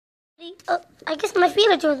everybody. I guess my feet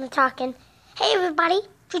are doing the talking. Hey everybody,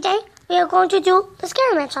 today we are going to do the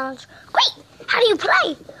Scary Man Challenge. Great! How do you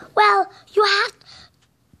play? Well, you have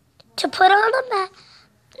to put on a mask.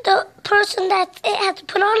 The person that it has to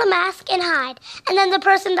put on a mask and hide. And then the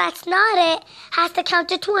person that's not it has to count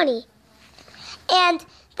to 20. And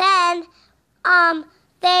then and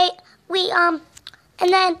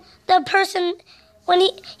then the person, when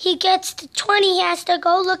he gets to 20, he has to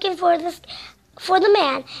go looking for the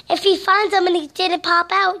man. If he finds him and he didn't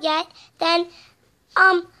pop out yet, then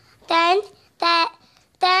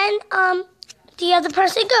the other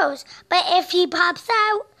person goes. But if he pops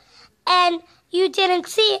out and you didn't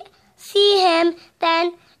see him,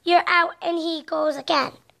 then you're out and he goes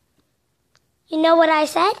again. You know what I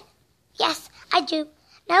said? Yes, I do.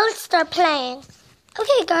 Now let's start playing.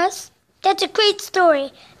 Okay, guys, that's a great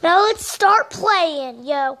story. Now let's start playing,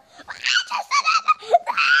 yo.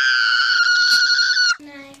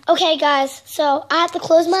 Okay, guys, so I have to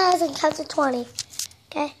close my eyes and count to 20.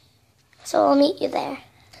 Okay? So I'll meet you there.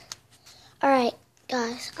 All right,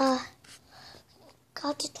 guys, got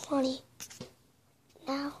to 20.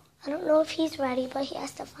 Now, I don't know if he's ready, but he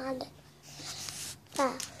has to find it.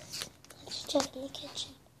 Let's check in the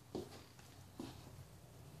kitchen.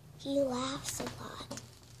 He laughs a lot,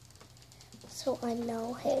 so I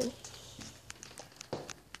know him.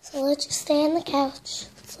 So let's just stay on the couch.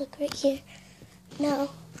 Let's look right here. No.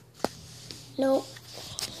 Nope.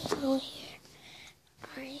 No here.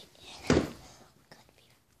 All right. All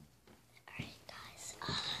right, guys.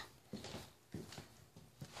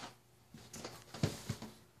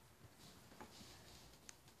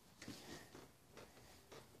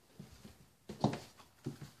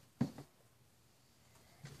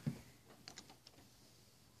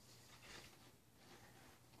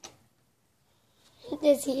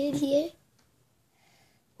 Is he in here?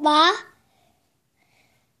 Ma?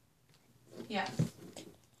 Yes.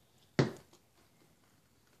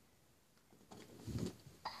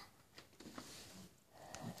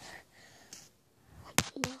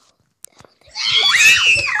 No.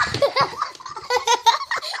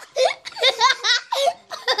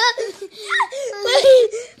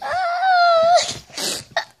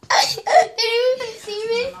 Did you even see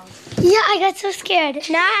me? Yeah, I got so scared.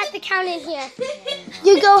 Now I have to count in here.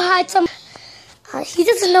 You go hide some. He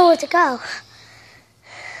doesn't know where to go.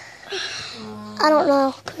 I don't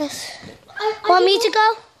know, Chris. Want me to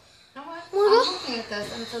go? I'm looking at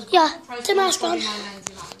this and it says Yeah, the mask on.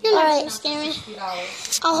 All right, scare me.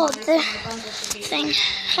 I'll hold the thing.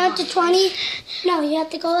 Count to 20. No, you have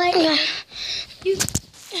to go like that.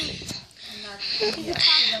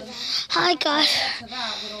 Hi, guys.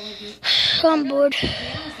 I'm bored. To be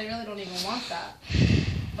honest, I really don't even want that.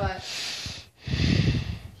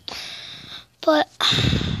 But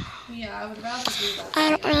yeah, I would rather do that. I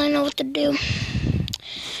don't really know what to do.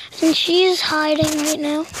 And she's hiding right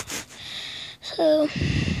now. So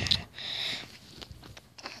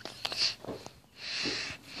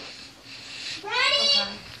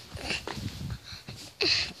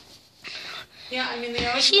Yeah, I mean, they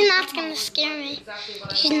always she's not gonna scare me.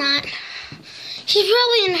 She's not. She's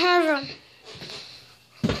probably in her room.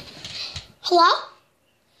 Hello?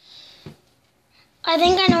 I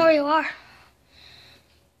think I know where you are.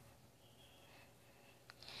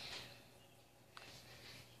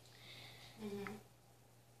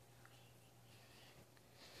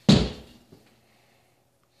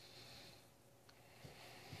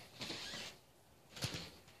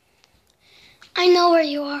 I know where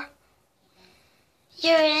you are.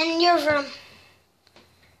 You're in your room,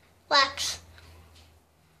 Lex.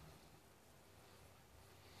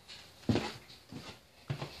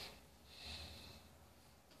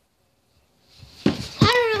 I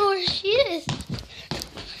don't know where she is.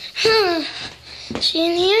 Is she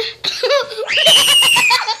in here?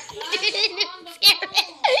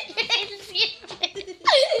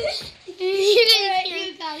 You didn't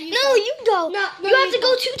scare me. No, you go. No, you have to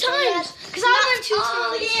go 2 times. Because I went 2 times.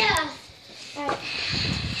 Oh, yeah. All right.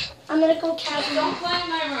 I'm going to go count. Don't play in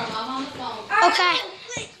my room. I'm on the phone. Okay.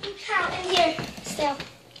 You count in here. Still.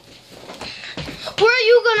 Where are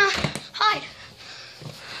you going to hide?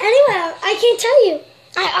 Anywhere. I can't tell you.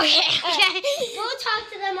 Okay. Go talk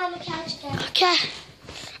to them on the couch again. Okay.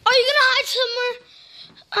 Are you going to hide somewhere?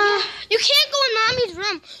 You can't go in Mommy's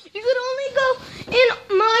room. You could only go in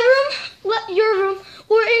my room, your room,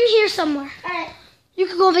 or in here somewhere. All right. You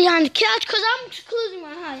could go behind the couch because I'm just closing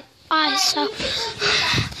my eyes. So.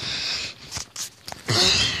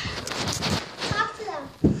 Talk to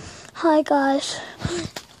them. Hi, guys.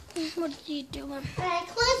 What are you doing? All right,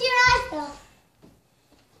 close your eyes, though.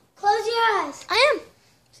 Close your eyes. I am.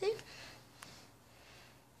 See?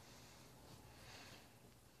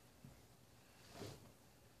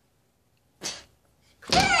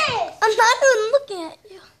 looking at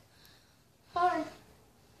you. Fine.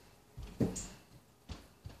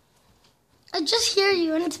 I just hear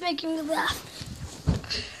you and it's making me laugh.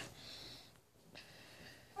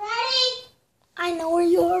 Ready? I know where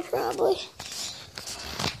you are probably.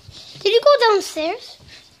 Did you go downstairs?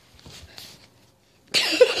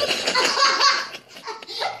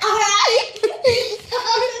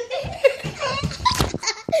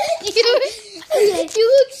 You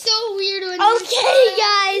look so weird when you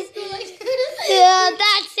guys. Yeah.